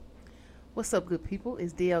What's up, good people?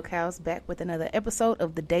 It's DL Cows back with another episode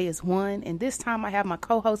of The Day is One. And this time I have my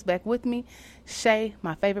co-host back with me, Shay,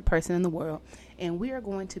 my favorite person in the world. And we are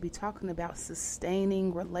going to be talking about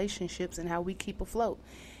sustaining relationships and how we keep afloat.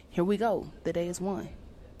 Here we go. The Day is One.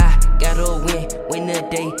 I gotta win the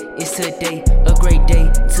day. It's today, a great day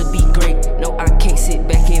to be great. No, I can't sit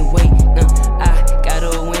back and wait. I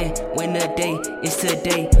gotta win the day. It's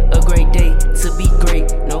today, a great day to be great.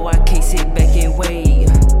 No, I can't sit back and wait.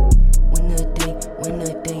 Win the day, win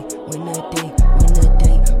the day, win the day, win the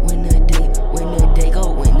day, win the day, go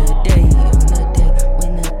win the day, win the day,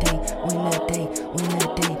 win the day, win the day, win the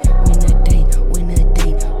day, win the day, win the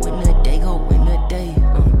day, win the day, go win the day.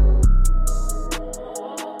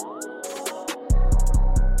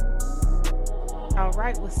 All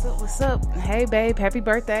right, what's up? What's up? Hey, babe, happy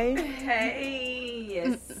birthday.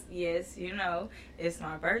 Hey, yes, you know, it's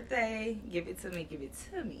my birthday. Give it to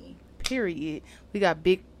me. Period. We got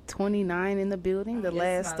Big 29 in the building, the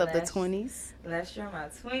last of the 20s. Last year, my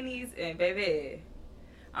 20s, and baby,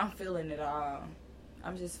 I'm feeling it all.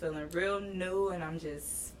 I'm just feeling real new, and I'm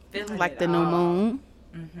just feeling like it the all. new moon.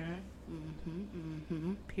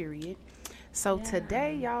 Mm-hmm. Period. So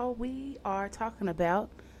today, y'all, we are talking about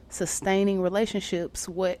sustaining relationships,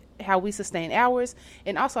 how we sustain ours,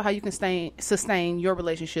 and also how you can sustain your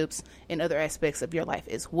relationships in other aspects of your life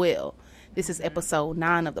as well. This is episode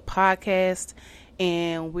 9 of the podcast,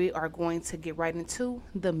 and we are going to get right into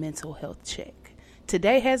the mental health check.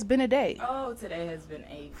 Today has been a day. Oh, today has been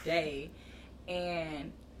a day,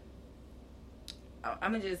 and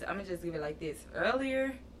I'm gonna just give it like this.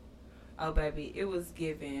 Earlier, oh baby, it was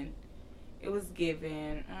given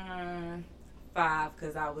 5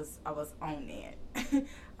 because I was on it.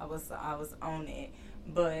 I was on it,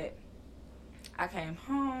 but I came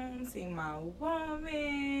home, seen my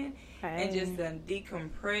woman, and just done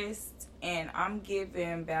decompressed, and I'm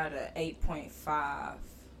giving about a 8.5.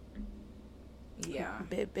 Yeah.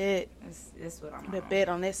 Bet. That's what I'm Bet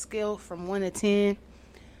on that scale from 1 to 10.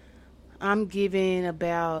 I'm giving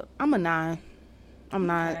I'm a 9. I'm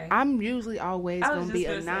not. Okay. I'm usually always going to be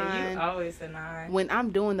a 9. You always a 9. When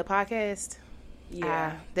I'm doing the podcast,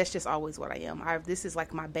 Yeah. that's just always what I am. This is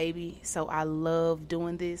like my baby, so I love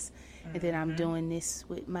doing this. And then I'm doing this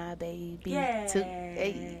with my baby too.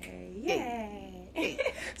 Hey.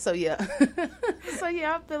 So yeah.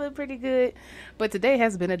 I'm feeling pretty good. But today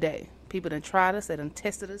has been a day. People done tried us, they done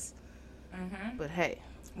tested us. But hey,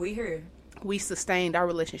 We here. we sustained our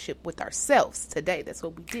relationship with ourselves today. That's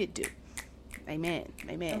what we did do. Amen.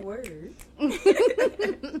 A word.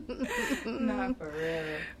 Nah, for real.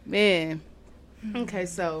 Man. Okay,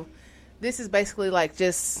 so this is basically like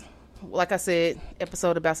just, like I said,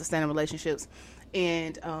 episode about sustaining relationships.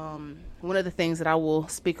 And one of the things that I will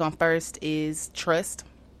speak on first is trust.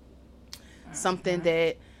 Something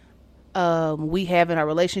that we have in our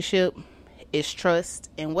relationship is trust.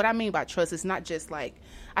 And what I mean by trust is not just like,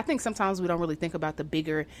 I think sometimes we don't really think about the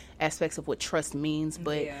bigger aspects of what trust means,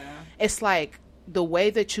 but it's like the way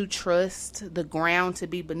that you trust the ground to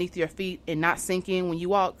be beneath your feet and not sink in when you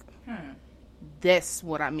walk. That's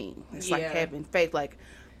what I mean. It's like having faith. Like,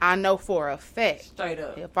 I know for a fact, Straight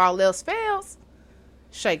up. if all else fails,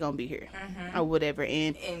 Shay gonna be here or whatever.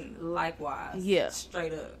 And likewise. Yeah.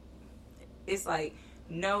 Straight up. It's like,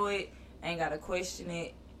 know it, ain't gotta question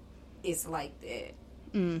it. It's like that.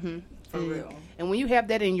 For real. And when you have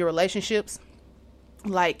that in your relationships,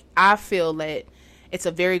 like, I feel that it's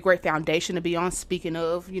a very great foundation to be on. Speaking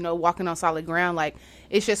of, walking on solid ground, like,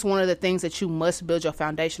 it's just one of the things that you must build your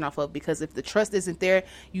foundation off of, because if the trust isn't there,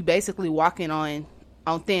 you basically walking on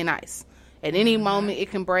thin ice. At any moment, it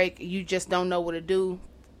can break. You just don't know what to do.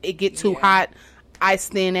 It get too hot, ice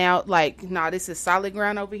thin out. Like, nah, this is solid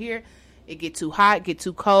ground over here. It get too hot, get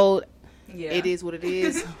too cold. Yeah. It is what it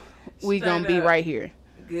is. We Straight gonna be up. right here.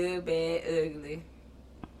 Good, bad, ugly.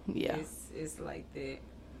 Yeah, It's like that.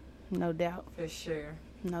 no doubt. For sure.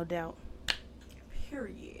 No doubt.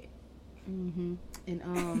 Period. And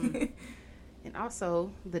and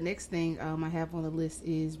also the next thing I have on the list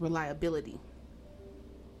is reliability.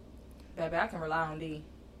 Baby, I can rely on D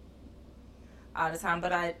all the time,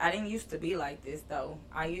 but I didn't used to be like this, though.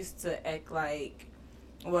 I used to act like,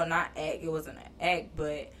 well, not act, it wasn't an act,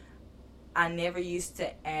 but I never used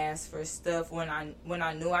to ask for stuff when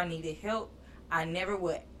I knew I needed help. I never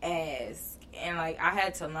would ask, and like, I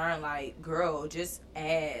had to learn, like, girl, just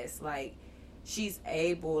ask. Like, she's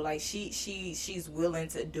able, like, she's willing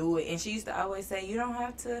to do it. And she used to always say, you don't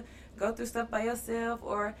have to go through stuff by yourself,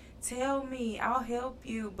 or tell me, I'll help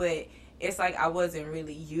you. But it's like I wasn't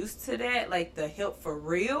really used to that, like the help for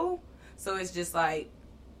real. So it's just like,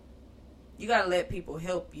 you gotta let people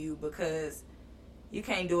help you, because you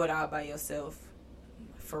can't do it all by yourself,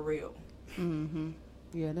 for real. Mm-hmm.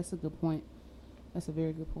 Yeah, that's a good point. That's a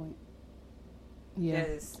very good point. Yeah,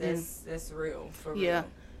 that's real, for real. Yeah,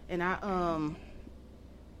 and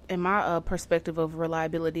in my perspective of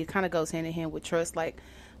reliability, it kind of goes hand in hand with trust. Like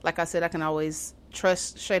I said, I can always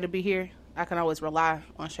trust Shay to be here. I can always rely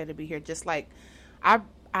on Shay to be here. Just like I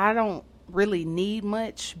don't really need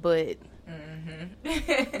much, but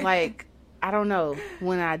like, I don't know,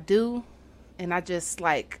 when I do, and I just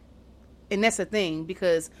like, and that's the thing,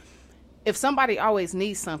 because if somebody always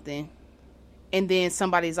needs something and then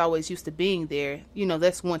somebody's always used to being there, you know,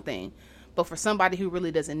 that's one thing. But for somebody who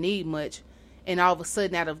really doesn't need much, and all of a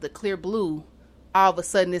sudden, out of the clear blue, all of a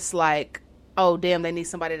sudden it's like, oh, damn, they need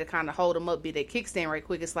somebody to kind of hold them up, be their kickstand right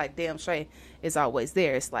quick. It's like, damn, Shay is always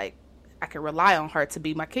there. It's like, I can rely on her to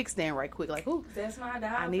be my kickstand right quick. Like, ooh, that's my dog.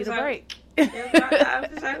 I need a break.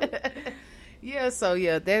 Yeah, so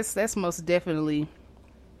yeah, that's most definitely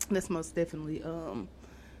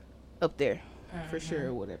up there for sure,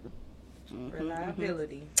 or whatever.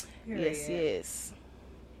 Reliability. Yes.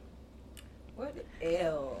 What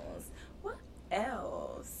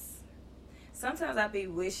else? Sometimes I be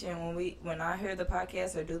wishing when I hear the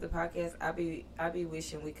podcast or do the podcast, I be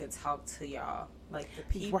wishing we could talk to y'all, like the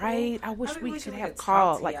people. Right. I wish we could have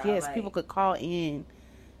called. Like, yes, like, people could call in.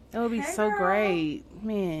 That would be so great.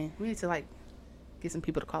 Man, we need to like get some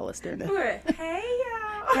people to call us there now. Hey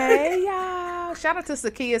y'all. Hey y'all. Shout out to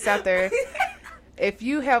Zacchaeus out there. If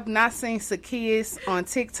you have not seen Zacchaeus on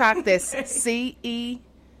TikTok, that's CEKEYUS,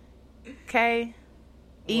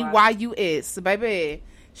 baby.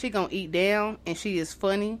 She gonna eat down, and she is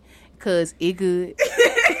funny, cause it good.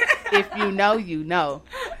 If you know, you know.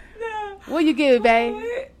 No. What you give,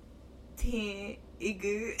 babe? 10. It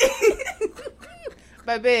good.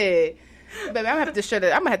 Baby, I'm gonna have to share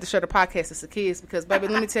the podcast to Zacchaeus, because, baby,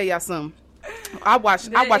 let me tell y'all something. I watch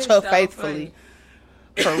her so faithfully.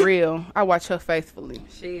 Funny. For real. I watch her faithfully.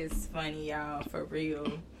 She is funny, y'all. For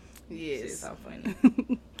real. Yes. She's so funny.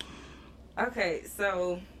 Okay,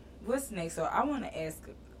 so what's next? So I want to ask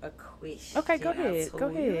a question. Okay, go ahead. Go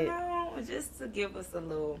ahead. You know, just to give us a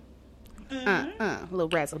little... a little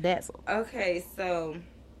razzle dazzle. Okay, so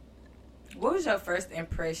what was your first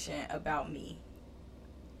impression about me?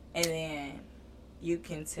 And then I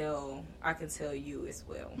can tell you as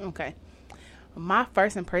well. Okay. My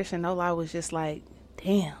first impression, no lie, was just like,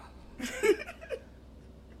 damn.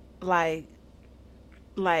 like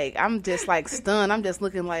I'm just like stunned. I'm just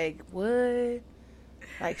looking like, what?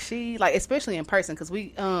 Like, she, like, especially in person, because we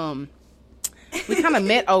kind of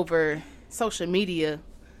met over social media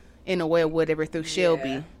in a way or whatever through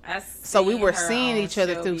Shelby. So we were seeing each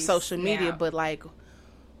other through social media, but like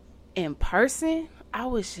in person, I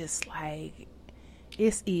was just like,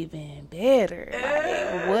 it's even better.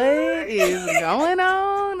 Like, what is going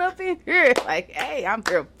on up in here? Like, hey, I'm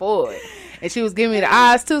here for it. And she was giving me the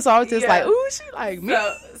eyes too, so I was just like, ooh, she like me.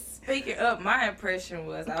 So, speaking up, my impression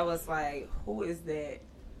was, I was like, who is that?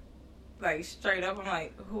 Like, straight up, I'm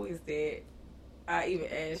like, who is that? I even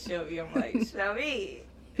asked Shelby, I'm like, Shelby,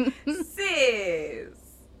 sis.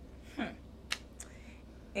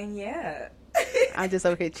 And yeah. I'm just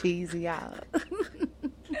okay cheesy, y'all.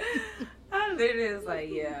 I literally was like,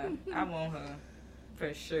 yeah, I want her.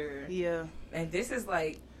 For sure. Yeah. And this is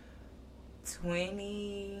like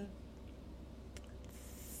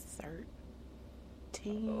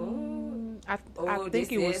 2013. I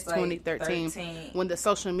think it was 2013 like when the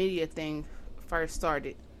social media thing first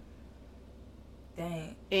started.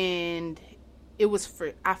 Dang. And it was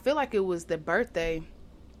I feel like it was the birthday.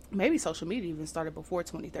 Maybe social media even started before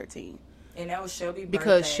 2013. And that was Shelby's birthday.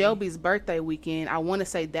 Because Shelby's birthday weekend, I want to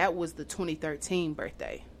say that was the 2013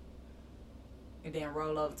 birthday. And then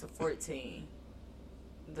roll up to 14.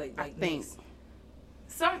 Like I think.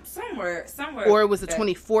 Somewhere. Or it was the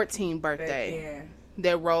 2014 birthday. Yeah.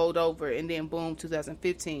 That rolled over, and then boom,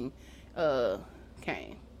 2015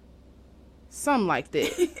 came. Something like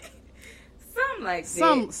that.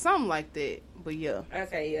 Something like that. But yeah.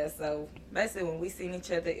 Okay, yeah. So basically, when we seen each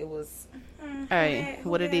other, it was. Hey,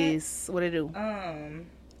 what it is? What it do?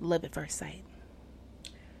 Love at first sight.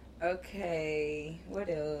 Okay. What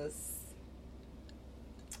else?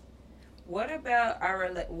 What about our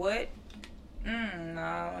what? No,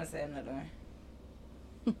 I want to say another one.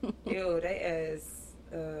 Ew, they ass.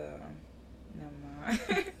 Never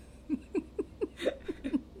mind.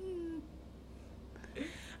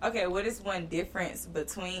 Okay, what is one difference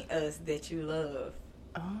between us that you love?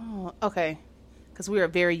 Oh, okay. Because we are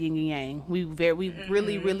very yin and yang. We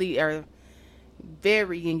really are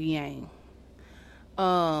very yin and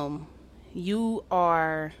yang. You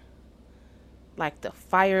are like the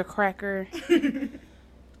firecracker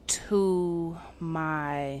to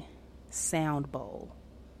my sound bowl.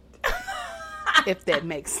 If that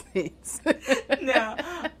makes sense. No,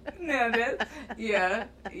 that's, yeah.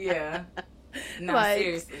 No, Like,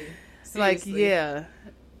 seriously. Like, yeah.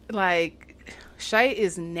 Like, Shay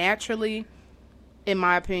is naturally, in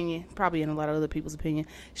my opinion, probably in a lot of other people's opinion,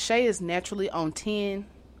 Shay is naturally on 10,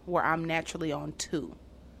 where I'm naturally on 2.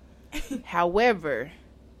 However,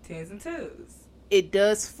 10s and 2s. it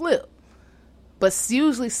does flip. But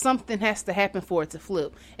usually something has to happen for it to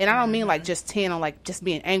flip. And I don't mean like just 10 on like just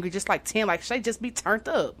being angry, just like 10, like Shay just be turned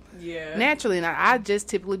up. Yeah. Naturally, and I just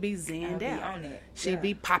typically be zenned out. On it. She'd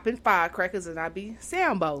be popping firecrackers and I'd be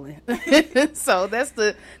sound bowling. So that's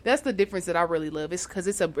the difference that I really love. It's because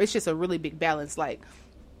it's just a really big balance. Like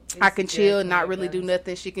I can chill and not really do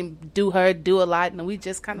nothing. She can do a lot, and we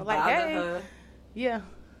just kind of like, hey, her. Yeah.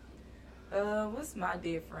 What's my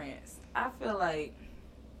difference? I feel like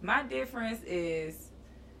my difference is,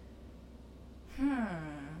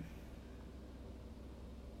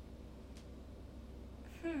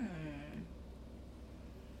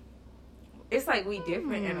 it's like we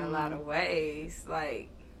different in a lot of ways. Like,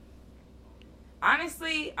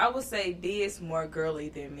 honestly, I would say D is more girly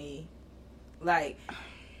than me. Like,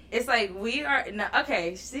 it's like we are,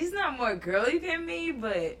 okay, she's not more girly than me,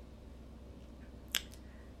 but,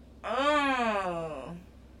 I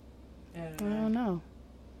don't know.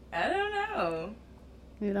 I don't know.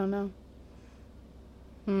 You don't know?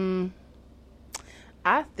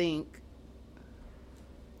 I think,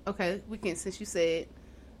 okay, since you said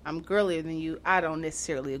I'm girlier than you, I don't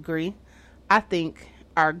necessarily agree. I think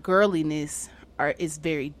our girliness is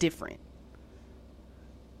very different.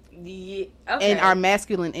 Yeah, okay. And our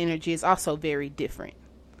masculine energy is also very different.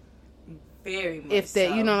 Very much If that,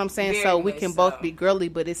 so. you know what I'm saying? Very so we much can so. both be girly,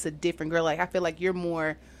 but it's a different girl. Like, I feel like you're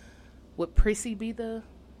more, would prissy be the...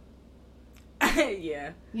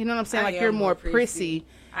 Yeah. You know what I'm saying? I Like, you're more prissy.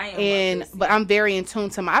 But I'm very in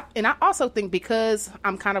tune to and I also think because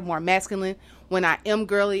I'm kind of more masculine, when I am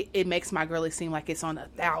girly, it makes my girly seem like it's on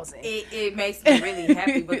 1,000. It makes me really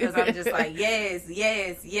happy because I'm just like, yes.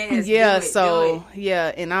 Yeah. Do it.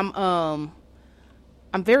 Yeah. And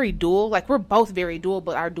I'm very dual. Like, we're both very dual,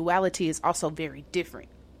 but our duality is also very different.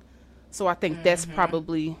 So I think that's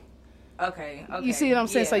probably okay. You see what I'm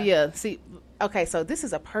saying? Yeah. So okay, so this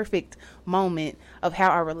is a perfect moment of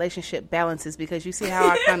how our relationship balances, because you see how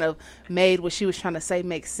I kind of made what she was trying to say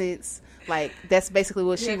make sense. Like, that's basically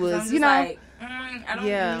what she was, you know. Like, I don't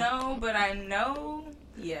know, but I know.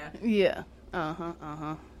 Yeah. Yeah.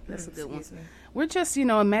 That's a good one. Me. We're just,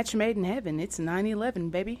 a match made in heaven. It's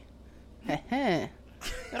 9/11, baby. That's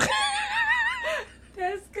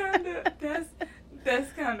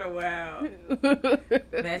kind of wild.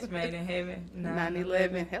 Match made in heaven.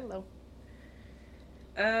 9/11. Hello.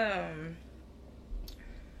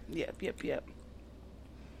 Yep.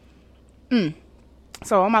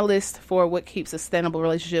 So on my list for what keeps a sustainable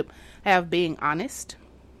relationship, I have being honest.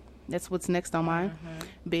 That's what's next on mine.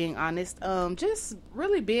 Being honest. Just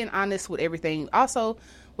really being honest with everything. Also,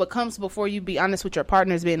 what comes before you be honest with your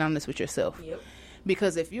partner is being honest with yourself. Yep.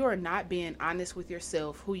 Because if you are not being honest with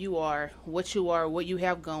yourself, who you are, what you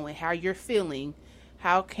have going, how you're feeling,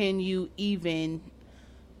 how can you even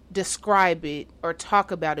describe it or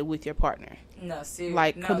talk about it with your partner? No, seriously.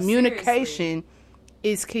 Like, communication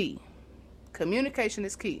is key. Communication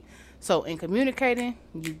is key. So in communicating,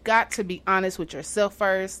 you got to be honest with yourself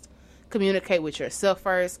first. Communicate with yourself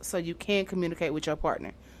first so you can communicate with your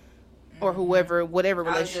partner. Or whatever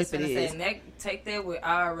relationship it is. Take that with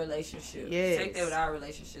our relationships. Yes. Take that with our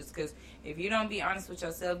relationships. Because if you don't be honest with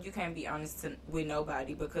yourself, you can't be honest with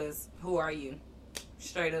nobody. Because who are you?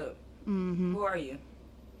 Straight up. Mm-hmm. Who are you?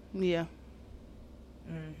 Yeah.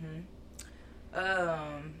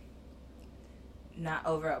 Not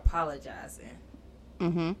over apologizing.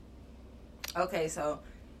 Okay, so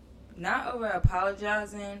not over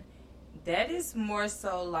apologizing, that is more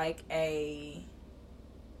so like it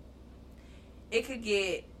could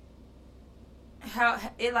get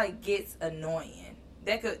gets annoying.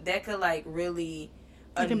 That could like really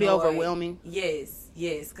It can be overwhelming. Yes,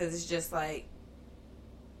 because it's just like,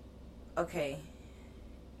 okay,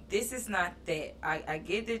 this is not that. I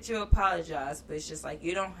get that you apologize, but it's just like,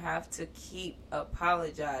 you don't have to keep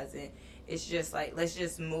apologizing. It's just like, let's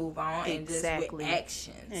just move on and just with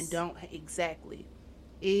actions. And don't, exactly.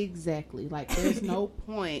 Like, there's no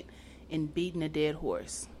point in beating a dead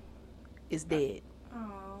horse. It's dead.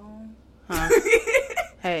 Oh. Huh?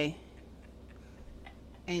 Hey.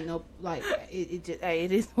 Ain't no, like,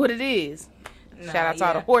 it is what it is. Shout out to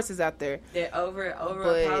all the horses out there. They're over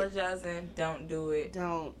apologizing. Don't do it.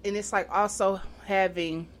 Don't. And it's like, also,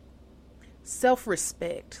 having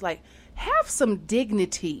self-respect. Like, have some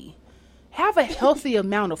dignity. Have a healthy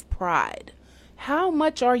amount of pride. How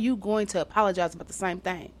much are you going to apologize about the same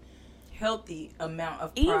thing? Healthy amount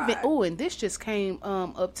of pride. And this just came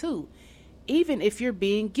up too. Even if you're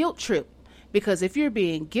being guilt tripped. Because if you're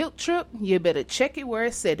being guilt tripped, you better check it where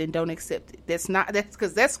it's said and don't accept it. That's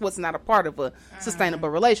because that's what's not a part of a sustainable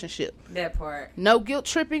relationship. That part. No guilt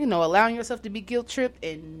tripping, no allowing yourself to be guilt tripped,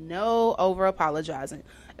 and no over apologizing.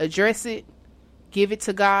 Address it, give it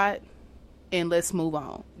to God, and let's move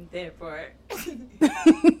on. That part.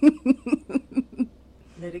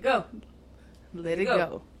 Let it go. Let it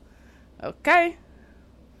go. Okay.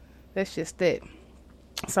 That's just it.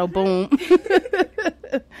 So boom.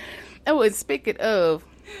 And speaking of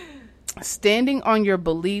standing on your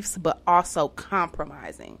beliefs, but also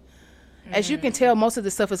compromising. As you can tell, most of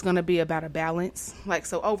this stuff is going to be about a balance. Like,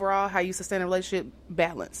 so overall, how you sustain a relationship,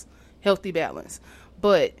 balance, healthy balance.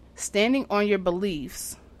 But standing on your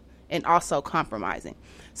beliefs and also compromising.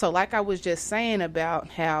 So like I was just saying about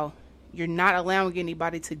how you're not allowing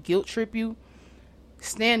anybody to guilt trip you,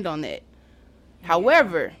 stand on that. Yeah.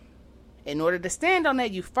 However, in order to stand on that,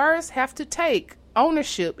 you first have to take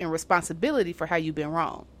ownership and responsibility for how you've been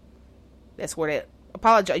wrong. That's where that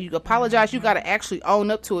apologize. You apologize. You got to actually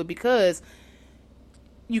own up to it, because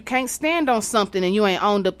you can't stand on something and you ain't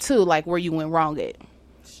owned up to, like, where you went wrong at.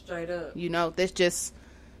 Straight up. You know, that's just,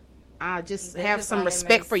 I just have some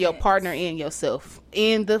respect for your partner and yourself.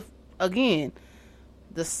 And the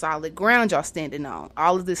solid ground y'all standing on.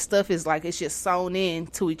 All of this stuff is like, it's just sewn in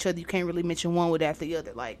to each other. You can't really mention one without the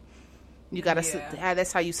other. Like, you got to,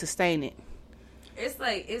 that's how you sustain it. It's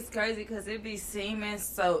like, it's crazy because it be seeming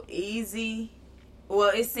so easy.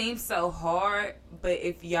 Well, it seems so hard, but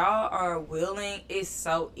if y'all are willing, it's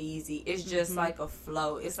so easy. It's just like a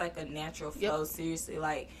flow. It's like a natural flow. Yep. Seriously,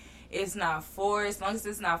 like, it's not forced. As long as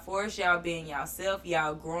it's not forced, y'all being y'allself,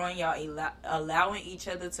 y'all growing, y'all allowing each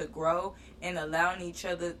other to grow, and allowing each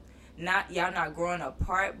other, y'all not growing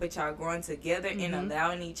apart, but y'all growing together, and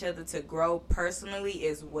allowing each other to grow personally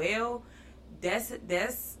as well. That's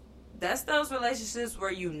those relationships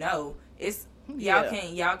where it's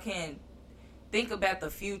y'all can think about the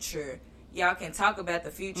future. Y'all can talk about the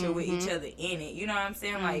future with each other in it. You know what I'm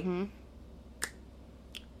saying? Like,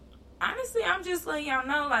 honestly, I'm just letting y'all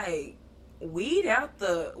know, like, weed out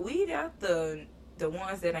the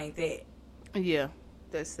ones that ain't that. Yeah,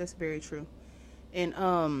 that's very true.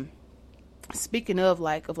 And speaking of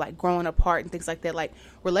growing apart and things like that, like,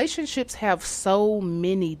 relationships have so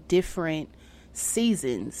many different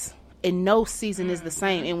seasons, and no season is the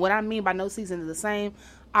same. And what I mean by no season is the same,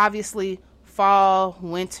 obviously, fall,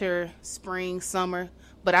 winter, spring, summer,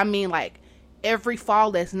 but I mean, like, every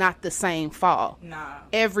fall is not the same fall. Nah.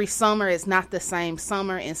 Every summer is not the same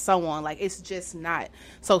summer, and so on. Like, it's just not.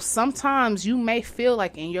 So sometimes you may feel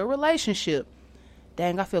like in your relationship,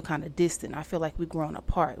 dang, I feel kind of distant. I feel like we're growing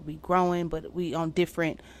apart. We growing, but we on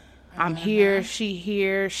different. I'm here, she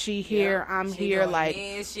here, I'm she here. Like,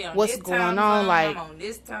 what's going on? Like,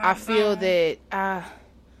 I feel that I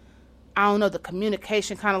don't know, the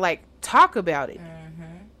communication kind of like, talk about it.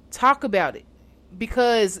 Talk about it.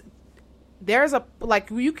 Because there's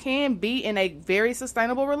you can be in a very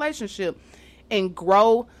sustainable relationship and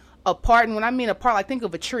grow apart. And when I mean apart, like, think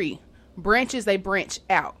of a tree. Branches, they branch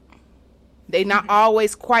out. They not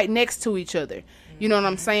always quite next to each other. You know what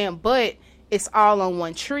I'm saying? But it's all on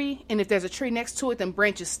one tree. And if there's a tree next to it, then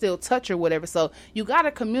branches still touch or whatever. So you got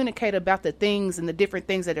to communicate about the things and the different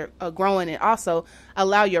things that are growing, and also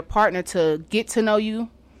allow your partner to get to know you,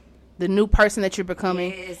 the new person that you're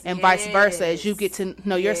becoming, and vice versa as you get to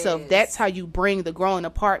know yourself. That's how you bring the growing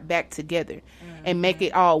apart back together and make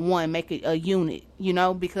it all one, make it a unit, you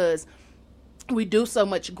know, because we do so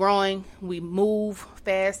much growing. We move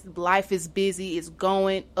fast. Life is busy. It's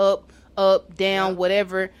going up, down,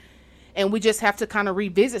 whatever. And we just have to kind of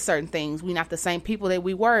revisit certain things. We're not the same people that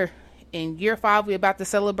we were in year 5. We're about to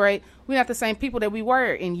celebrate. We're not the same people that we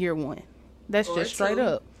were in year 1. That's or just straight 2,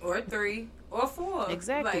 up. Or 3 or 4.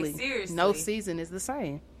 Exactly. Like, seriously. No season is the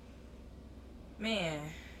same. Man.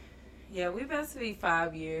 Yeah, we about to be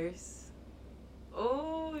 5 years.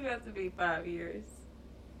 Oh, we about to be 5 years.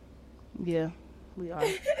 Yeah, we are.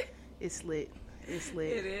 It's lit. It's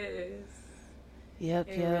lit. It is. Yep.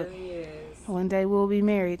 It really is. One day we'll be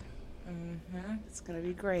married. It's gonna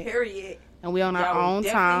be great. Period. And we on our own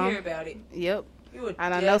time. Hear about it. Yep.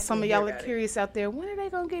 And I know some of y'all are curious out there. When are they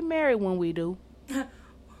gonna get married? When we do.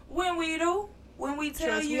 When we do. When we tell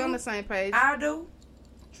Trust, you. we on the same page. I do.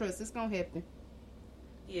 Trust, it's gonna happen.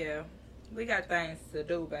 Yeah. We got things to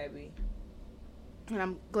do, baby. And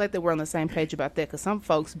I'm glad that we're on the same page about that, because some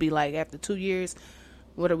folks be like, after 2 years,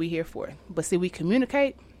 what are we here for? But see, we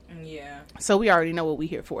communicate. Yeah. So we already know what we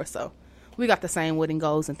here for. So we got the same wedding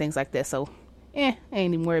goals and things like that. So, I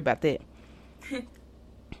ain't even worried about that.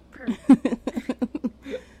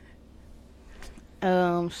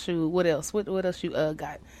 Shoot, what else? What else you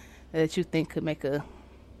got that you think could make a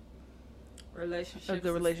good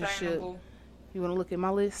relationship? You want to look at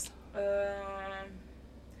my list?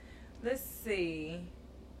 Let's see.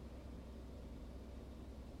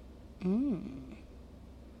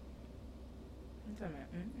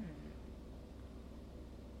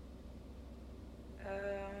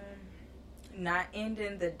 Not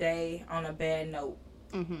ending the day on a bad note.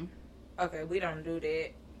 Okay, we don't do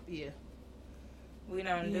that. Yeah. We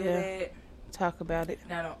don't do that. Talk about it.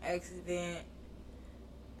 Not on accident.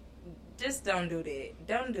 Just don't do that.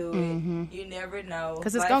 Don't do it. You never know.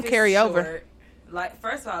 Because it's going to carry over. Like,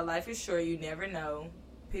 first of all, life is short. You never know.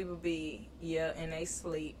 People be, and they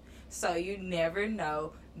sleep. So you never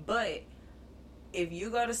know. But if you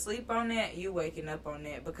go to sleep on that, you waking up on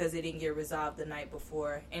that because it didn't get resolved the night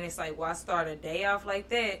before. And it's like, why start a day off like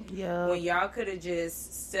that? Yeah. When y'all could have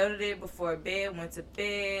just settled it before bed, went to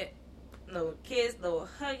bed, little kiss, little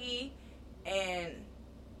huggy, and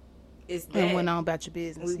it's that. And went on about your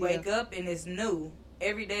business. We wake up and it's new.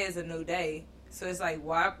 Every day is a new day. So it's like,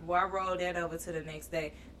 why roll that over to the next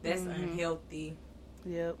day? That's unhealthy.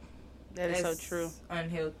 Yep. That's so true.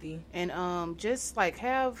 Unhealthy. And just like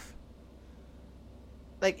if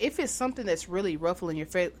it's something that's really ruffling your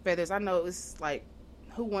feathers, I know it's like,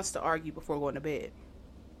 who wants to argue before going to bed?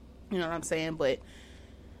 You know what I'm saying? But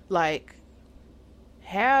like,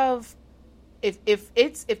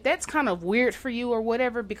 if that's kind of weird for you or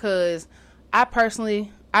whatever, because I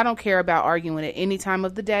don't care about arguing at any time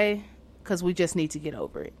of the day, because we just need to get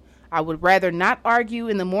over it. I would rather not argue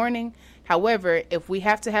in the morning. However, if we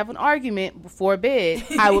have to have an argument before bed,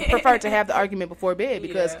 I would prefer to have the argument before bed,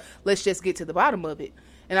 because let's just get to the bottom of it.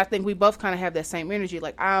 And I think we both kind of have that same energy.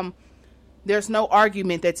 Like, there's no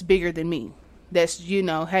argument that's bigger than me. That's,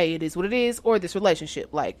 hey, it is what it is, or this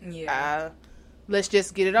relationship. Like, let's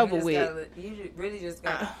just get it over with. You really just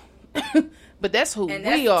got but that's who and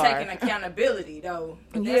we that's are. taking accountability, though.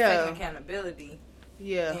 But that's taking accountability.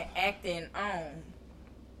 Yeah. And acting on.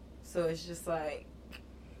 So it's just like.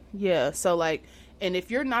 Yeah. So, like, and if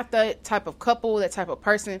you're not that type of couple, that type of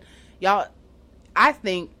person, y'all, I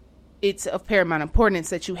think it's of paramount importance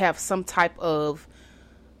that you have some type of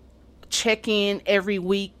check-in every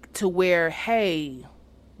week to where, hey,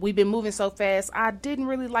 we've been moving so fast. I didn't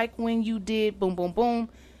really like when you did boom, boom, boom.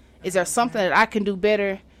 Is there something that I can do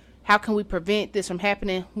better? How can we prevent this from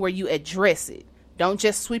happening? Where you address it. Don't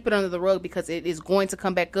just sweep it under the rug, because it is going to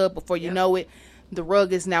come back up before you know it. The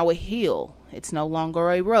rug is now a hill. It's no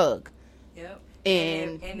longer a rug. Yep.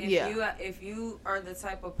 And if you are the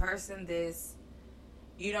type of person that's,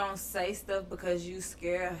 you don't say stuff because you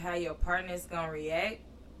scared of how your partner's gonna react,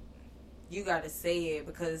 you gotta say it,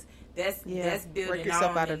 because that's building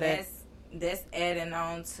on, out of that. That's adding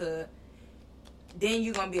on to. Then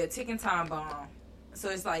you're gonna be a ticking time bomb. So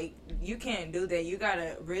it's like, you can't do that. You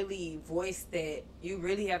gotta really voice that. You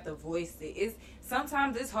really have to voice it.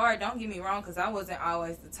 Sometimes it's hard. Don't get me wrong, because I wasn't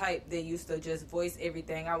always the type that used to just voice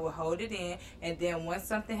everything. I would hold it in, and then once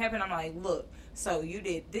something happened, I'm like, look, so you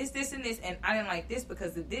did this, this, and this, and I didn't like this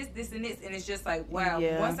because of this, this, and this, and it's just like, wow.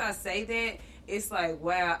 Yeah. Once I say that, it's like,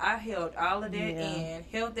 wow, I held all of that in,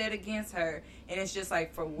 held that against her, and it's just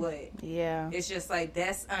like, for what? Yeah. It's just like,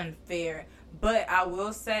 that's unfair. But I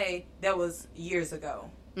will say that was years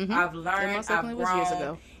ago. I've learned, I've grown, was years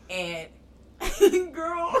ago. And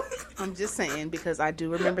girl, I'm just saying, because I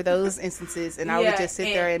do remember those instances, and I would just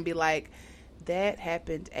sit there and be like, that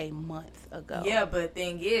happened a month ago. Yeah, but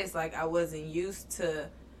thing is, like, I wasn't used to.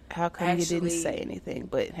 How come you didn't say anything?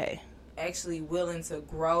 But hey, actually willing to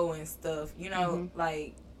grow and stuff,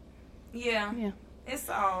 like, it's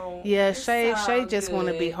all. Yeah, it's Shay all just want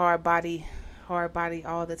to be hard body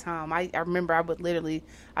all the time. I remember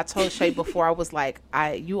I told Shay before, I was like,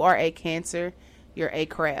 you are a Cancer, you're a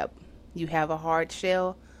crab, you have a hard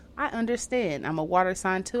shell. I understand. I'm a water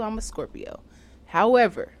sign too. I'm a Scorpio.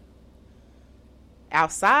 However,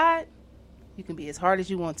 outside, you can be as hard as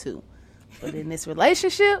you want to, but in this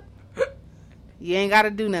relationship, you ain't got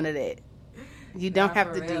to do none of that. You don't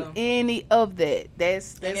have to do any of that.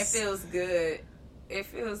 That's and it feels good. It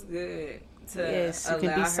feels good. Yes, she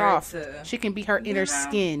can be soft. She can be her inner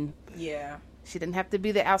skin. Yeah. She doesn't have to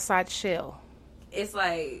be the outside shell. It's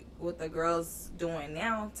like what the girls doing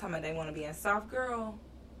now, talking about they want to be a soft girl.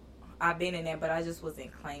 I've been in that, but I just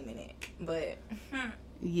wasn't claiming it. But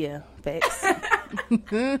yeah, facts.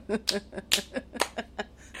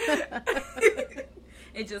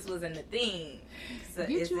 It just wasn't a thing. So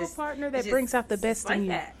Get you a partner that it's brings just out the best like in you.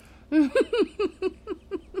 that.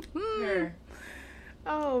 Her.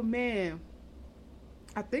 Oh, man.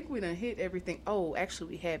 I think we done hit everything. Oh,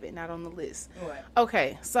 actually, we have it. Not on the list. What?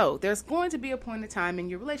 Okay, so there's going to be a point in time in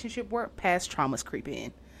your relationship where past traumas creep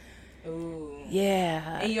in. Ooh.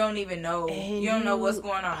 Yeah. And you don't even know. And you don't know what's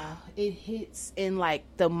going on. It hits in like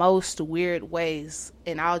the most weird ways.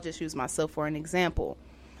 And I'll just use myself for an example.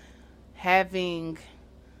 Having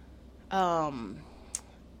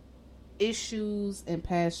issues and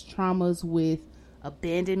past traumas with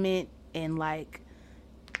abandonment and like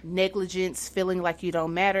negligence, feeling like you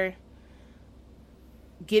don't matter,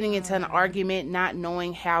 getting into an argument, not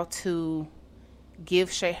knowing how to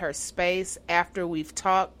give Shay her space after we've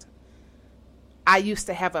talked. I used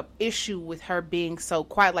to have an issue with her being so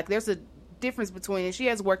quiet. Like, there's a difference between, and she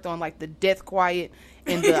has worked on like the death quiet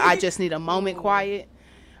and the I just need a moment quiet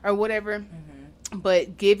or whatever. Mm-hmm.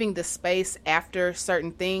 But giving the space after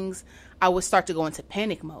certain things, I would start to go into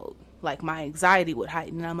panic mode. Like, my anxiety would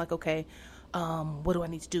heighten, and I'm like, okay, what do I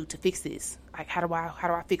need to do to fix this? Like, how do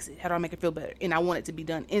I fix it? How do I make it feel better? And I want it to be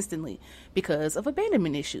done instantly because of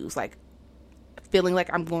abandonment issues. Like, feeling like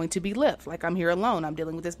I'm going to be left, like I'm here alone, I'm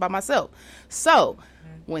dealing with this by myself. So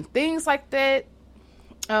when things like that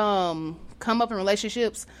come up in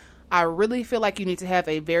relationships, I really feel like you need to have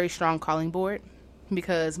a very strong calling board,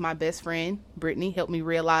 because my best friend Brittany helped me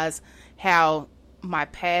realize how my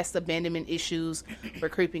past abandonment issues were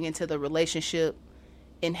creeping into the relationship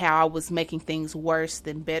and how I was making things worse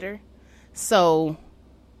than better. So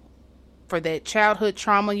for that childhood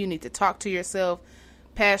trauma, you need to talk to yourself.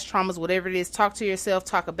 Past traumas, whatever it is, talk to yourself,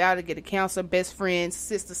 talk about it, get a counselor, best friend,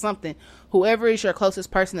 sister, something. Whoever is your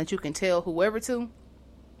closest person that you can tell whoever to,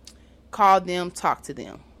 call them, talk to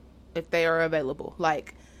them if they are available.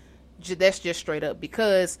 Like, that's just straight up,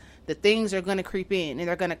 because the things are going to creep in, and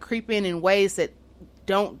they're going to creep in ways that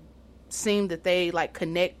don't seem that they like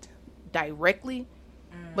connect directly,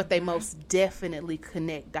 but they most definitely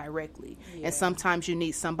connect directly. Yeah. And sometimes you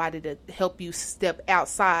need somebody to help you step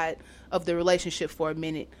outside of the relationship for a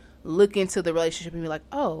minute, look into the relationship and be like,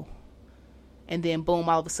 oh, and then boom,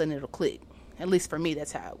 all of a sudden it'll click. At least for me,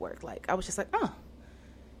 that's how it worked. Like, I was just like, oh.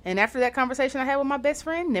 And after that conversation I had with my best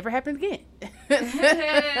friend, never happened again.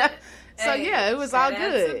 So yeah, it was all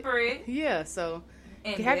good. Yeah, so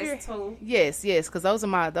and this too. Yes, because those are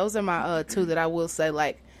my two that I will say,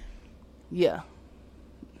 like, yeah,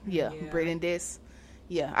 Britt and Des,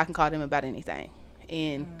 yeah, I can call them about anything,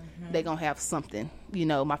 and they gonna have something. You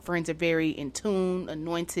know, my friends are very in tune,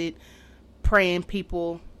 anointed, praying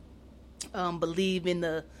people, believe in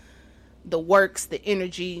the works, the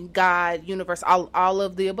energy, God, universe, all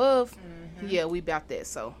of the above. Yeah, we about that.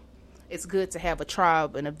 So it's good to have a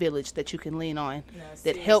tribe and a village that you can lean on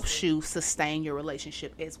that helps you sustain your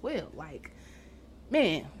relationship as well. Like,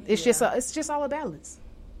 man, it's just all a balance.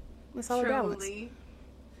 It's all a balance.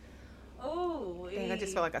 Oh, dang, I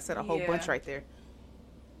just felt like I said a whole bunch right there.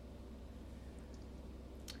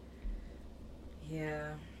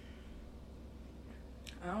 Yeah.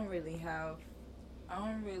 I don't really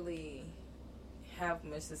have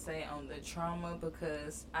much to say on the trauma,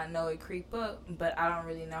 because I know it creep up, but I don't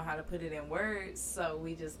really know how to put it in words, so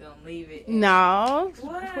we just gonna leave it. No.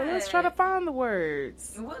 What? Well, let's try to find the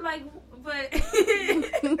words. What, like, but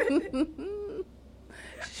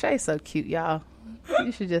Shay's so cute, y'all.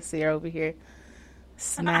 You should just see her over here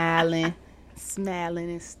smiling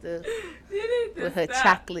and stuff with her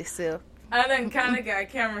chocolate self. I done kind of got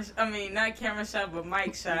not camera shy, but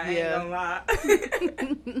mic shy. I ain't gonna lie.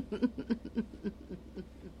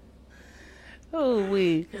 Oh,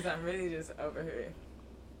 because I'm really just over here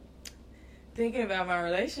thinking about my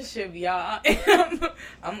relationship, y'all.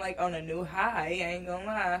 I'm like on a new high. I ain't gonna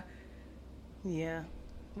lie. Yeah,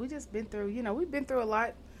 we just been through. We've been through a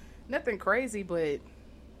lot. Nothing crazy, but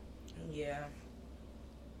yeah,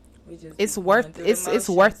 it's worth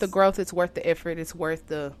the growth. It's worth the effort. It's worth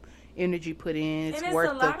the energy put in. It's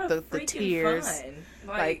worth the tears. Fun.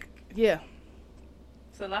 Like, yeah.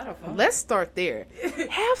 It's a lot of fun. Let's start there.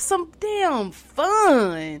 Have some damn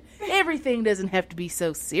fun. Everything doesn't have to be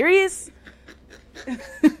so serious.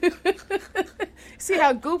 See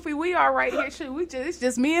how goofy we are right here? Shoot, it's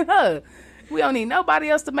just me and her. We don't need nobody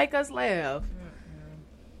else to make us laugh.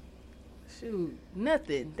 Shoot,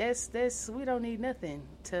 nothing. That's we don't need nothing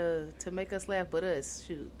to make us laugh but us.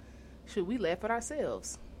 Shoot, we laugh at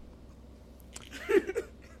ourselves.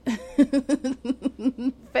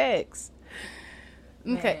 Facts.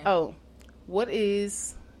 Okay. Man. Oh, what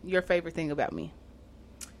is your favorite thing about me?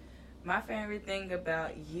 My favorite thing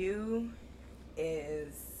about you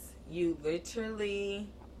is you literally.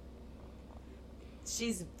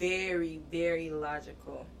 She's very, very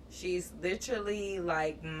logical. She's literally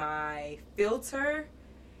like my filter,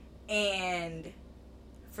 and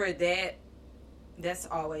for that, that's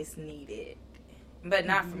always needed. But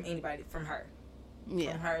not from anybody, from her.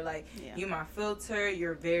 Yeah. From her, like, you're my filter,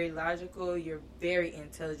 you're very logical, you're very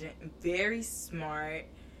intelligent, very smart,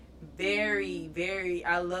 very, very,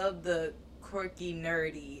 I love the quirky,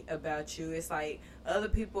 nerdy about you. It's like, other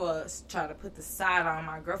people try to put the side on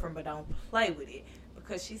my girlfriend, but don't play with it,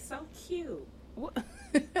 because she's so cute. What?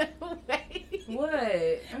 What?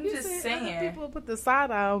 I'm You just said saying. other people put the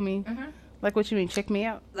side eye on me. Like, what you mean? Check me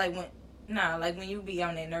out? Like when you be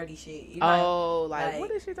on that nerdy shit. You like,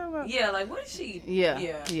 what is she talking about? Yeah, like, what is she? Yeah.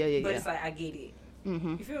 But it's like, I get it.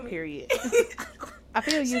 Mm-hmm. You feel me? Period. I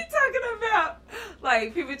feel you. She talking about,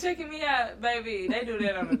 like, people checking me out, baby. They do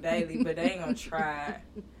that on a daily, but they ain't gonna try.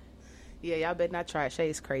 Yeah, y'all better not try it. Shay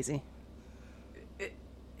is crazy.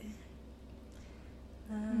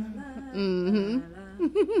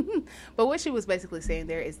 But what she was basically saying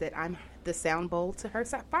there is that I'm the sound bowl to her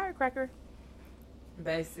firecracker.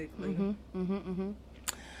 Basically.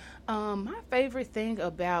 My favorite thing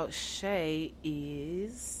about Shay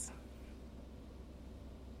is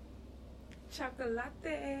Chocolate.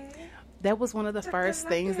 that was one of the first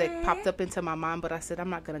things that popped up into my mind, but I said I'm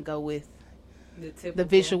not gonna go with The the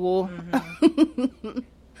visual.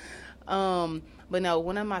 But no,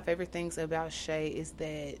 one of my favorite things about Shay is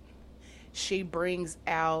that she brings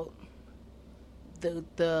out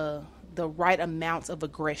the right amounts of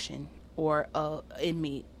aggression or in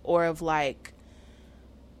me, or of like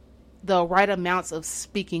the right amounts of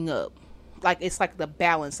speaking up. Like, it's like the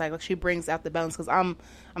balance. Like she brings out the balance, because I'm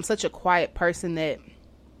such a quiet person that,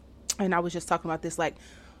 and I was just talking about this, like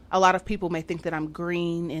a lot of people may think that I'm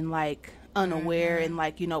green and like unaware and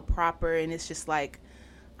like, you know, proper, and it's just like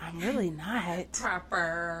I'm really not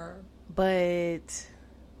proper, but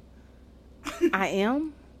I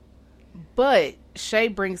am. But Shay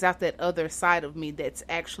brings out that other side of me that's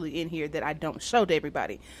actually in here that I don't show to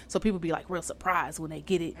everybody. So people be like real surprised when they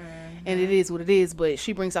get it. And it is what it is. But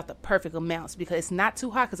she brings out the perfect amounts, because it's not too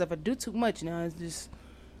hot. Because if I do too much, you know, it's just...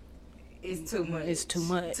 It's too much. It's too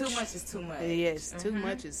much. Too much is too much. Yes, too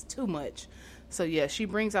much is too much. So yeah, she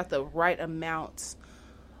brings out the right amounts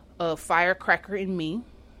of firecracker in me.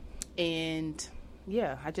 And...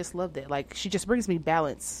 yeah, I just love that. Like, she just brings me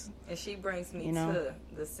balance. And she brings me, you know, to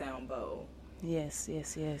the sound bowl. Yes.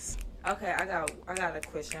 Okay, I got a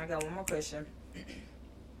question. I got one more question.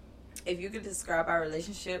 If you could describe our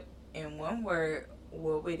relationship in one word,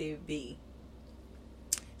 what would it be?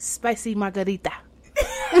 Spicy margarita.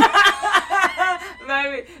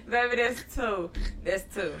 Baby, that's two. That's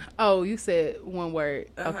two. Oh, you said one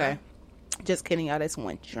word. Okay. Just kidding, y'all. That's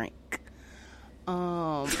one drink.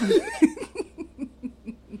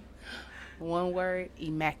 One word,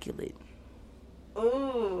 immaculate.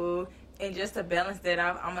 Ooh, and just to balance that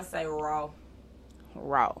out, I'm gonna say raw.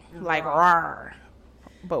 Raw, like raw,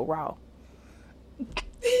 but raw.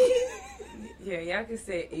 Yeah, y'all can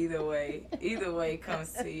say it either way. Either way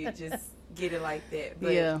comes to you, just get it like that.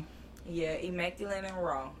 But yeah, immaculate and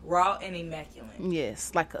raw and immaculate.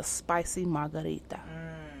 Yes, like a spicy margarita.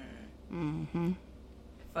 Fun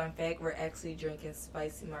fact: we're actually drinking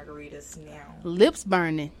spicy margaritas now. Lips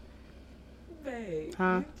burning. Babe,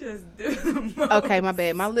 huh? You just do the most. Okay, my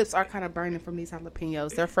bad. My lips are kind of burning from these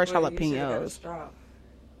jalapenos. They're fresh jalapenos.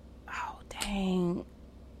 Oh, dang.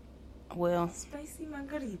 Well, spicy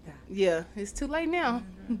margarita. Yeah, it's too late now.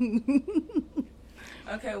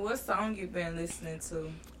 Okay, what song you been listening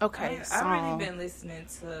to? Okay, I've really been listening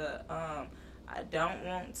to. I don't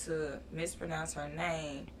want to mispronounce her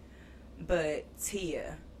name, but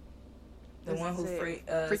Tia. The one who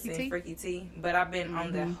sing Freaky T. But I've been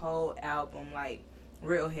on the whole album, like,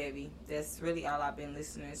 real heavy. That's really all I've been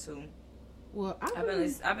listening to. Well, I've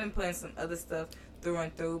been putting some other stuff through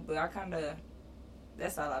and through, but I kind of...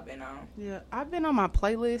 that's all I've been on. Yeah, I've been on my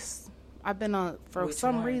playlist. I've been on... for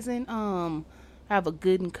some reason, I have a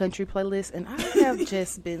good and country playlist, and I have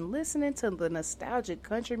just been listening to the nostalgic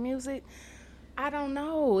country music. I don't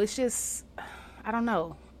know. It's just... I don't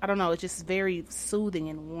know. It's just very soothing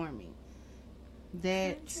and warming.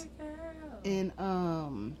 That and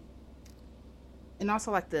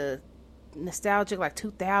also like the nostalgic, like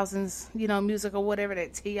 2000s, you know, music or whatever,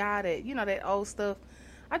 that T.I., that, you know, that old stuff.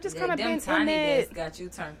 I just kind of been in Tiny that. Desk got you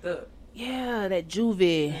turned up. Yeah, that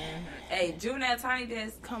Juvie. Hey, Juvie Tiny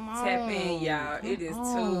Desk. Come on, tap in, y'all. It is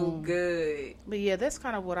too good. But yeah, that's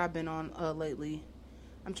kind of what I've been on lately.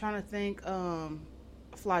 I'm trying to think.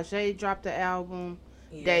 Flage dropped the album.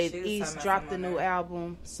 Yeah, Dave East dropped the new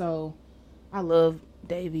album. So I love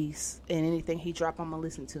Davies, and anything he dropped, I'm gonna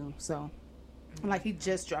listen to. So, like, he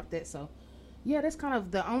just dropped that. So, yeah, that's kind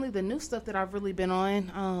of the new stuff that I've really been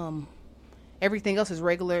on. Everything else is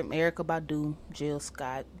regular Erykah Badu, Jill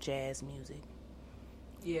Scott, jazz music.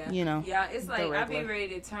 Yeah. You know. Yeah, it's like I be ready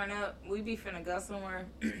to turn up. We be finna go somewhere.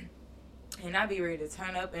 And I be ready to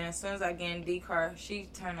turn up, and as soon as I get in D car, she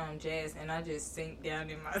turn on jazz, and I just sink down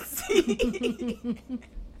in my seat.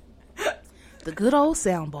 The good old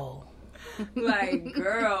sound bowl. Like,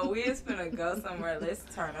 girl, we just finna go somewhere. Let's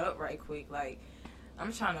turn up right quick. Like,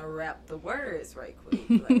 I'm trying to rap the words right quick.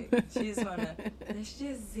 Like, she just wanna, let's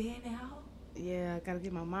just zen out. Yeah, I gotta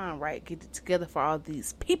get my mind right. Get it together for all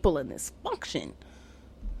these people in this function.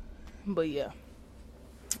 But yeah.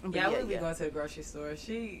 Yeah, we'll be going to the grocery store.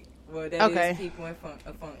 Well, that is people in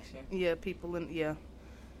a function. Yeah, people in, yeah.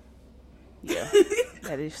 Yeah,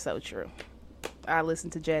 that is so true. I listen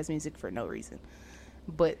to jazz music for no reason.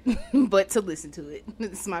 But to listen to it.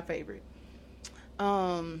 It's my favorite.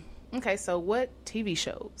 Okay, so what TV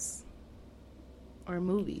shows or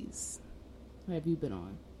movies have you been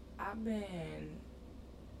on? I've been...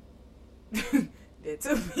 That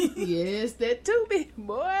Tubi. Yes, that Tubi.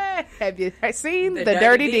 Boy, have you seen the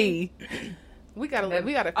Dirty D? We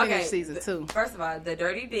gotta finish season 2. First of all, the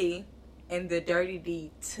Dirty D and the Dirty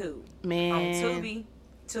D 2. Man, on Tubi.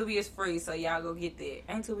 Tubi is free, so y'all go get that.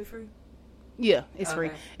 Ain't Tubi free? Yeah, it's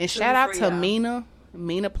free. And Tubi shout out to y'all.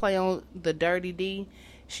 Mina play on the Dirty D.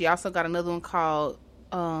 She also got another one called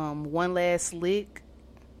One Last Lick.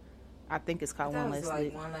 I think it's called One Last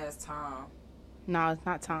Lick. One Last Time. No, it's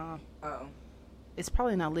not Time. Oh. It's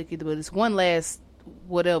probably not Lick either, but it's One Last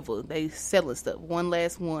whatever. They selling stuff. One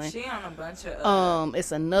Last One. She on a bunch of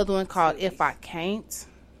it's another one called Tubies. If I Can't.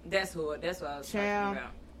 That's what I was talking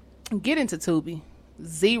about. Get into Tubi.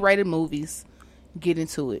 Z-rated movies. Get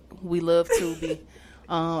into it. We love Tubi.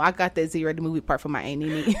 I got that Z-rated movie part from my Auntie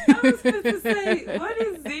Nee. I was supposed to say, what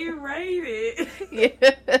is Z-rated? Yeah.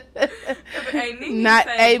 Not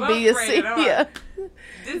A, B, or C. Yeah.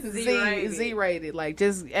 This is Z-rated. Z-rated. Like,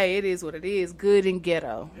 just, hey, it is what it is. Good and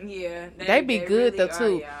ghetto. Yeah. They be good, really though,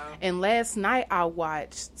 too. y'all. And last night I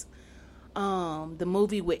watched the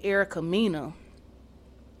movie with Erica Mena.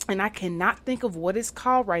 And I cannot think of what it's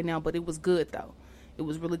called right now, but it was good, though. It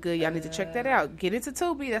was really good. Y'all need to check that out. Get into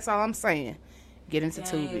Tubi. That's all I'm saying. Get into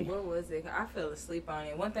Tubi. What was it? I fell asleep on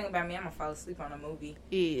it. One thing about me, I'm gonna fall asleep on a movie.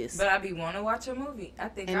 Is. But I be want to watch a movie. I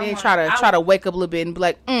think. And then try to wake up a little bit and be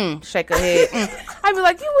like, shake her head. I be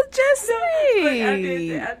like, you was just asleep.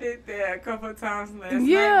 I did that a couple of times last night.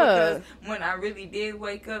 Because when I really did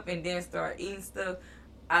wake up and then start eating stuff,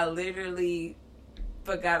 I literally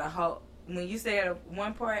forgot a whole. When you said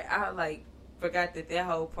one part, I forgot that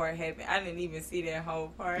whole part happened. I didn't even see that whole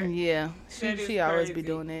part. Yeah, she always be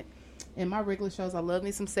doing that. And my regular shows, I love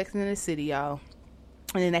me some Sex in the City, y'all.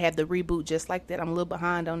 And then they have the reboot just like that. I'm a little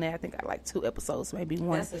behind on that. I think I like 2 episodes, maybe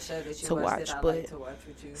 1 That's a show that you to watch. That I but like to watch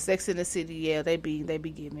with you. Sex in the City, yeah, they be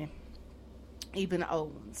giving. Even the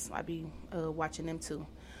old ones, I be watching them too.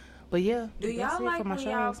 But yeah, do y'all like when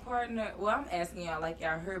y'all partner? Well, I'm asking y'all like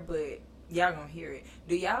y'all heard, but y'all gonna hear it.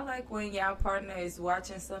 Do y'all like when y'all partner is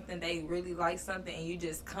watching something, they really like something, and you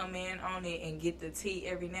just come in on it and get the tea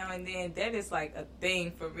every now and then? That is like a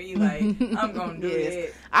thing for me. Like, I'm gonna do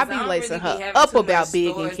it. I be lacing really her up about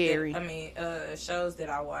Big and Carrie. Shows that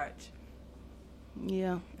I watch.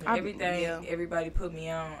 Yeah. Everything everybody put me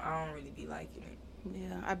on, I don't really be liking it.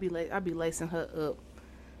 Yeah, I be lacing her up,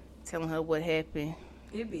 telling her what happened.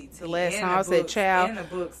 It be the last time I said child, in the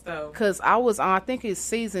books though, because I was on, I think it's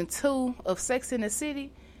season 2 of Sex in the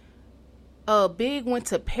City. Big went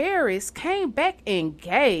to Paris, came back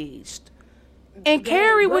engaged, and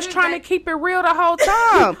Carrie was trying to keep it real the whole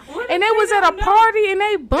time. And they was at a party and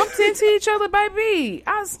they bumped into each other, baby.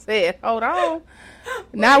 I said, hold on,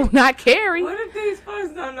 not Carrie. What if these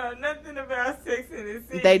folks don't know nothing about Sex in the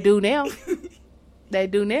City? They do now. They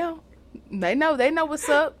do now. They know what's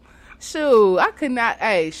up. Shoot, I could not.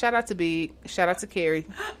 Hey, shout out to Big. Shout out to Carrie.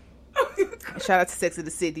 Shout out to Sex in the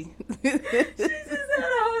City. She just had a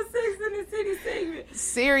whole Sex in the City segment.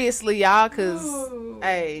 Seriously, y'all, because,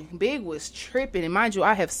 hey, Big was tripping. And mind you,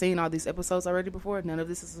 I have seen all these episodes already before. None of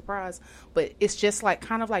this is a surprise. But it's just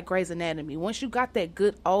kind of like Grey's Anatomy. Once you got that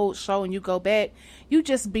good old show and you go back, you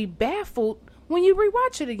just be baffled when you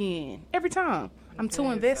rewatch it again. Every time. I'm too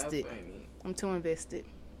invested.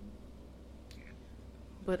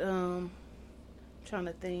 But trying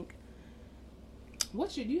to think.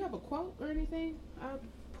 Do you have a quote or anything? I'll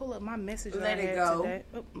pull up my message. Let it go. Today.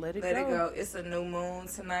 Oh, let it go. It's a new moon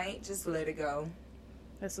tonight. Just let it go.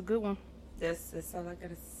 That's a good one. That's all I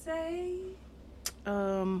gotta say.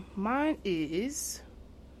 Mine is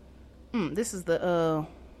This is the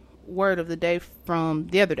word of the day from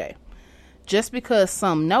the other day. Just because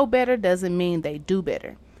some know better doesn't mean they do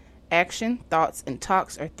better. Action, thoughts, and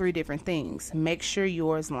talks are 3 different things. Make sure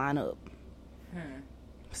yours line up.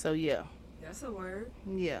 So, yeah. That's a word.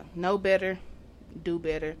 Yeah. Know better, do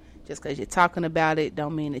better. Just because you're talking about it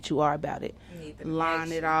don't mean that you are about it.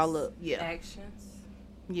 Line it all up. Yeah. Actions.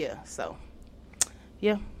 Yeah. So,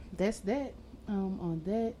 yeah. That's that. On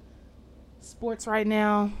that. Sports right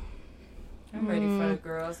now. I'm ready for the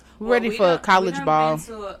girls. Ready for college ball. We've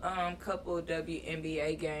been to a couple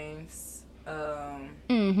WNBA games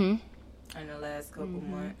Mm-hmm. in the last couple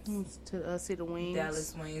months. To see the Wings.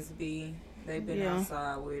 Dallas Wings B. They've been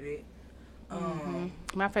outside with it.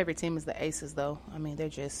 My favorite team is the Aces, though. I mean, they're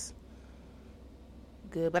just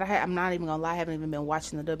good. But I'm not even gonna lie. I haven't even been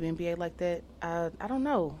watching the WNBA like that. I don't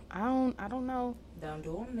know. I don't know. Don't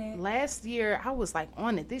do them that. Last year I was like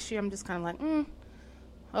on it. This year I'm just kind of like,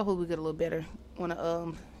 hopefully we get a little better. Want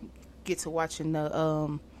to get to watching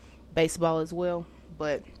the baseball as well.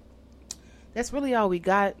 But that's really all we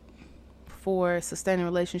got for sustaining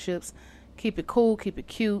relationships. Keep it cool. Keep it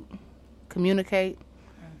cute. Communicate.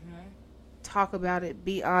 Talk about it.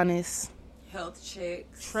 Be honest. Health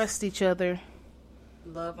checks. Trust each other.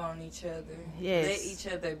 Love on each other. Yes. Let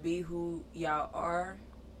each other be who y'all are.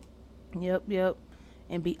 Yep.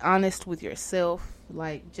 And be honest with yourself.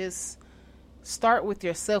 Like, just start with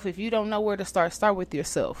yourself. If you don't know where to start with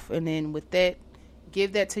yourself. And then with that,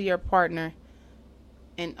 give that to your partner.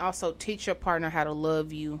 And also teach your partner how to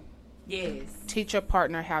love you. Yes. Teach your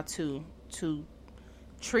partner how to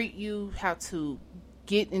treat you, how to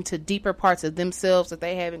get into deeper parts of themselves that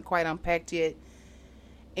they haven't quite unpacked yet.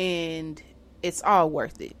 And it's all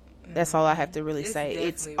worth it. That's all I have to really say.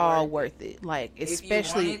 It's all worth it. Like,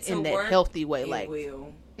 especially in that healthy way. Like,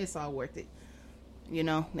 it's all worth it. You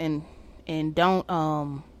know, and don't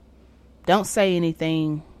say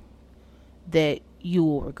anything that you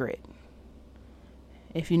will regret.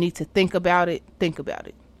 If you need to think about it, think about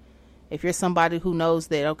it. If you're somebody who knows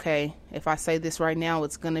that, okay, if I say this right now,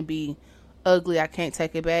 it's going to be ugly, I can't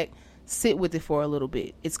take it back, sit with it for a little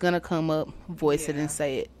bit. It's going to come up, voice it and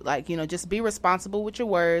say it. Like, you know, just be responsible with your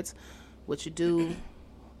words, what you do,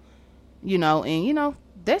 you know, and, you know,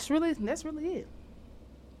 that's really it.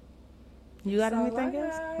 You got anything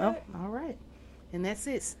else? Oh, all right. And that's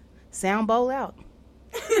it. Sound bowl out.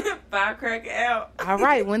 Firecracker out. All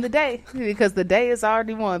right, win the day. Because the day is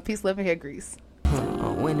already won. Peace, love, and hair grease.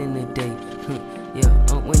 I'm winning the day. Yeah,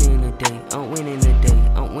 I'm winning the day. I'm winning the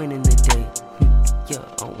day. I'm winning the day. Yeah,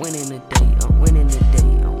 I'm winning the day. I'm winning the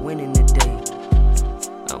day. I'm winning the day.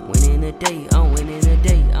 I'm winning the day. I'm winning the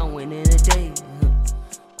day. I'm winning the day.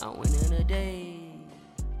 I'm winning the day.